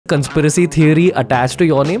conspiracy theory attached to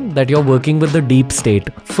your name that you're working with the deep state?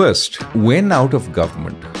 First, when out of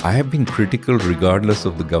government, I have been critical regardless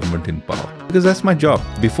of the government in power, because that's my job.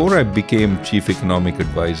 Before I became Chief Economic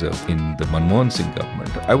Advisor in the Manmohan Singh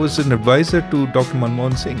government, I was an advisor to Dr.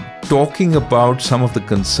 Manmohan Singh, talking about some of the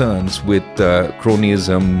concerns with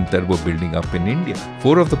cronyism that were building up in India.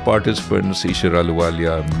 4 of the participants, Ishar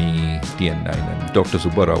Ahluwalia, me, TN9, and Dr.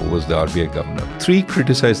 Subbarao, who was the RBI governor, 3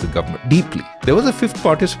 criticized the government deeply. There was a 5th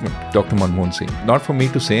participant, Dr. Manmohan Singh. Not for me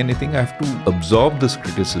to say anything, I have to absorb this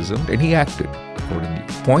criticism, and he acted accordingly.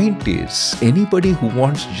 Point is, anybody who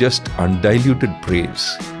wants just undiluted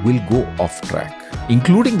praise will go off track,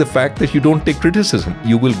 including the fact that you don't take criticism.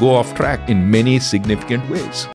 You will go off track in many significant ways.